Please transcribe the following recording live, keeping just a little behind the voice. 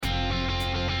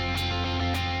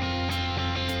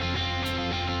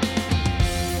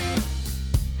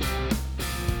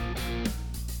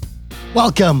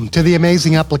Welcome to the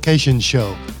Amazing Applications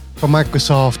Show for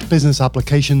Microsoft business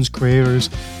applications creators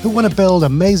who want to build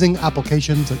amazing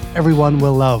applications that everyone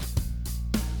will love.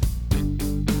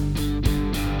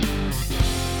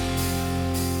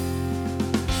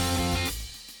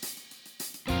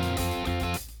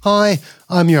 Hi,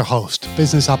 I'm your host,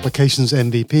 Business Applications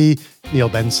MVP, Neil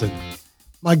Benson.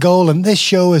 My goal in this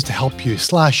show is to help you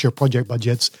slash your project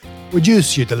budgets,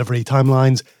 reduce your delivery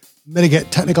timelines, mitigate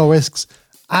technical risks,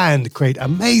 and create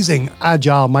amazing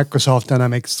agile Microsoft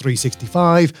Dynamics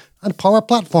 365 and Power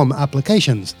Platform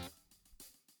applications.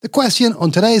 The question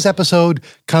on today's episode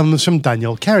comes from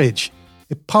Daniel Kerridge,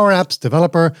 a Power Apps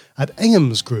developer at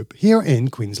Ingham's Group here in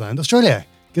Queensland, Australia.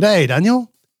 G'day, Daniel.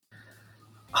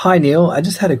 Hi, Neil. I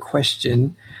just had a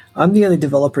question. I'm the only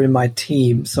developer in my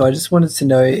team, so I just wanted to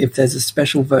know if there's a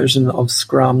special version of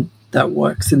Scrum that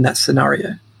works in that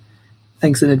scenario.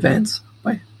 Thanks in advance.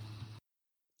 Bye.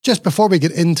 Just before we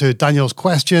get into Daniel's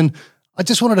question, I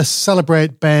just wanted to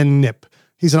celebrate Ben Nip.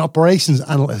 He's an operations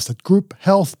analyst at Group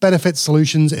Health Benefit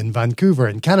Solutions in Vancouver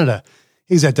in Canada.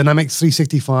 He's a Dynamics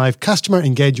 365 customer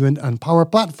engagement and Power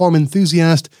Platform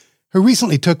enthusiast who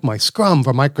recently took my Scrum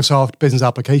for Microsoft Business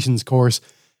Applications course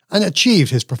and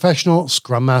achieved his professional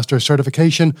Scrum Master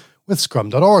certification with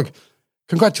Scrum.org.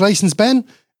 Congratulations, Ben.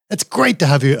 It's great to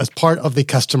have you as part of the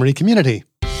customery community.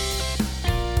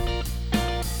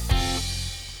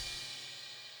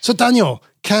 So Daniel,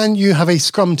 can you have a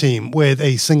Scrum team with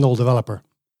a single developer?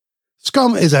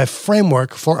 Scrum is a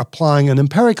framework for applying an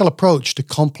empirical approach to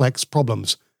complex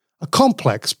problems. A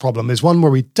complex problem is one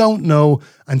where we don't know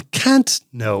and can't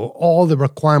know all the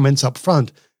requirements up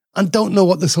front and don't know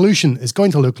what the solution is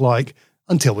going to look like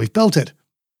until we've built it.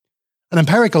 An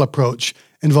empirical approach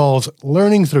involves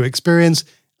learning through experience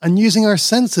and using our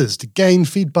senses to gain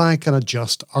feedback and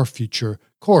adjust our future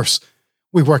course.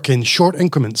 We work in short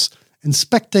increments,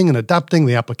 inspecting and adapting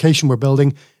the application we're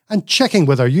building and checking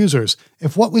with our users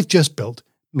if what we've just built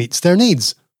meets their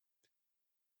needs.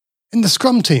 In the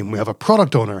Scrum team, we have a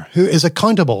product owner who is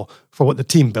accountable for what the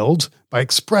team builds by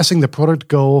expressing the product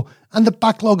goal and the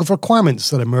backlog of requirements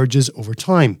that emerges over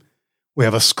time. We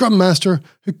have a Scrum Master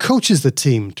who coaches the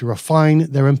team to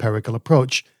refine their empirical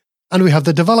approach. And we have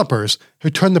the developers who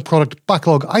turn the product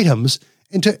backlog items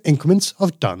into increments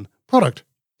of done product.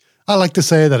 I like to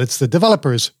say that it's the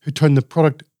developers who turn the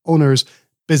product owner's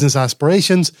business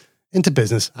aspirations into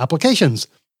business applications.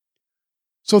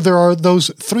 So there are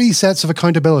those three sets of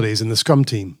accountabilities in the Scrum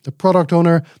team: the product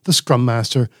owner, the Scrum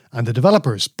Master, and the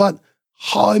developers. But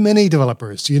how many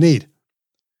developers do you need?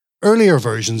 Earlier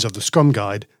versions of the Scrum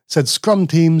Guide said Scrum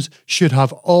teams should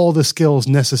have all the skills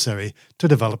necessary to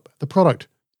develop the product.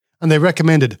 And they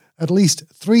recommended at least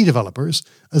 3 developers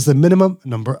as the minimum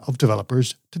number of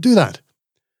developers to do that.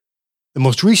 The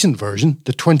most recent version,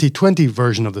 the 2020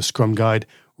 version of the Scrum Guide,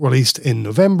 released in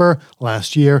November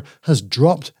last year, has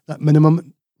dropped that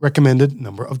minimum recommended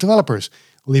number of developers,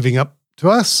 leaving up to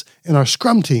us in our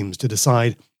Scrum teams to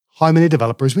decide how many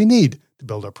developers we need to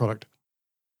build our product.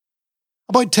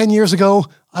 About 10 years ago,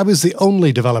 I was the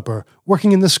only developer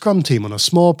working in the Scrum team on a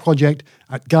small project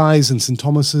at Guy's and St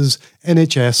Thomas's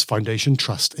NHS Foundation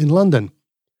Trust in London.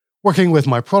 Working with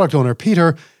my product owner,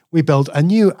 Peter, we built a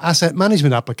new asset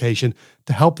management application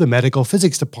to help the medical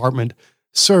physics department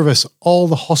service all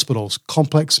the hospital's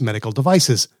complex medical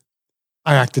devices.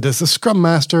 I acted as the Scrum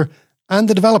Master and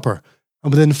the developer,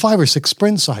 and within 5 or 6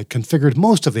 sprints I had configured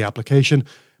most of the application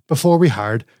before we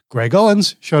hired Greg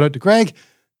Owens, shout out to Greg,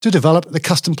 to develop the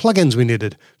custom plugins we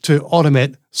needed to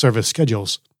automate service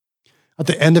schedules. At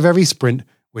the end of every sprint,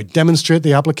 we'd demonstrate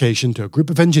the application to a group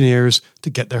of engineers to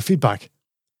get their feedback.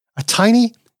 A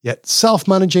tiny, yet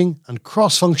self-managing and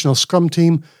cross-functional Scrum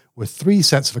team with 3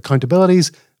 sets of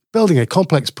accountabilities, building a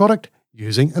complex product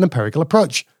using an empirical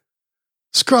approach.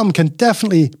 Scrum can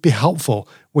definitely be helpful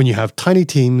when you have tiny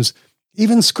teams,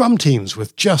 even Scrum teams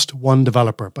with just 1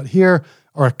 developer. But here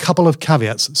are a couple of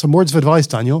caveats, some words of advice,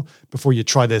 Daniel, before you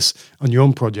try this on your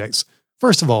own projects.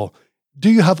 First of all, do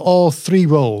you have all 3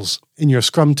 roles in your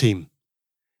Scrum team?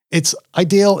 It's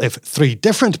ideal if 3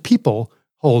 different people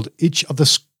hold each of the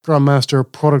Scrum Master,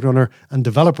 Product Owner, and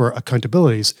Developer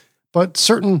accountabilities, but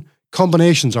certain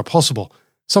combinations are possible,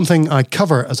 something I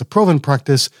cover as a proven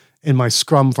practice in my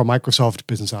Scrum for Microsoft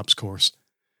Business Apps course.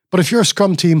 But if your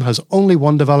Scrum team has only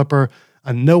 1 developer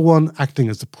and no one acting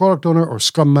as the Product Owner or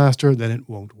Scrum Master, then it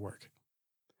won't work.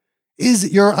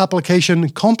 Is your application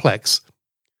complex?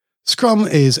 Scrum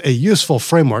is a useful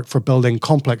framework for building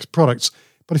complex products,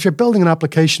 but if you're building an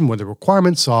application where the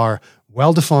requirements are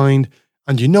well-defined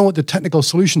and you know what the technical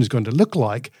solution is going to look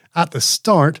like at the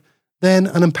start, then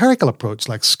an empirical approach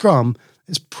like Scrum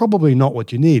is probably not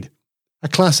what you need. A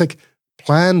classic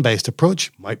plan-based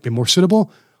approach might be more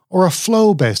suitable, or a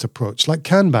flow-based approach like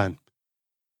Kanban.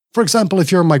 For example,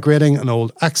 if you're migrating an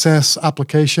old Access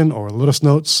application or Lotus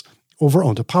Notes over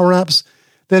onto Power Apps,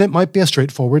 then it might be a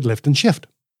straightforward lift and shift.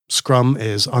 Scrum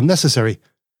is unnecessary.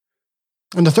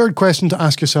 And the third question to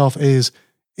ask yourself is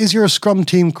your Scrum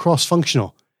team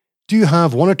cross-functional? Do you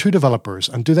have one or two developers,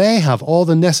 and do they have all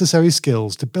the necessary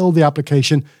skills to build the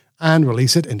application and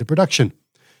release it into production?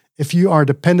 If you are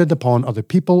dependent upon other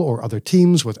people or other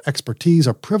teams with expertise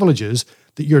or privileges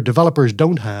that your developers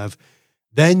don't have,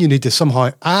 then you need to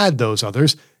somehow add those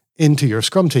others into your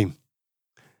Scrum team.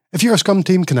 If your Scrum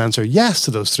team can answer yes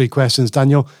to those three questions,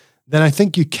 Daniel, then I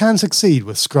think you can succeed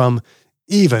with Scrum,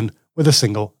 even with a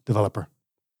single developer.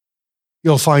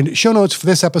 You'll find show notes for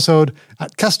this episode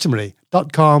at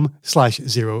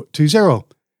customary.com/020.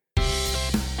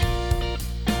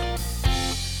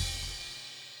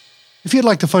 If you'd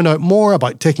like to find out more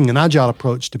about taking an agile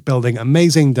approach to building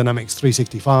amazing Dynamics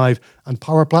 365 and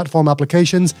Power Platform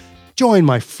applications, join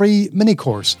my free mini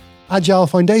course, Agile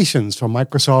Foundations for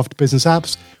Microsoft Business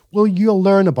Apps, where you'll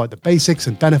learn about the basics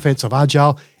and benefits of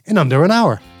Agile in under an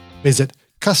hour. Visit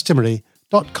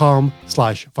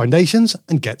customary.com/foundations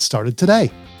and get started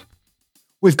today.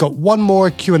 We've got one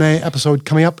more Q&A episode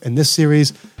coming up in this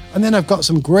series, and then I've got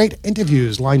some great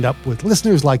interviews lined up with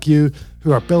listeners like you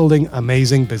who are building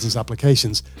amazing business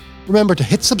applications. Remember to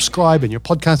hit subscribe in your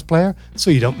podcast player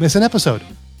so you don't miss an episode.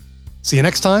 See you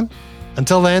next time.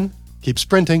 Until then, keep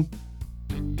sprinting.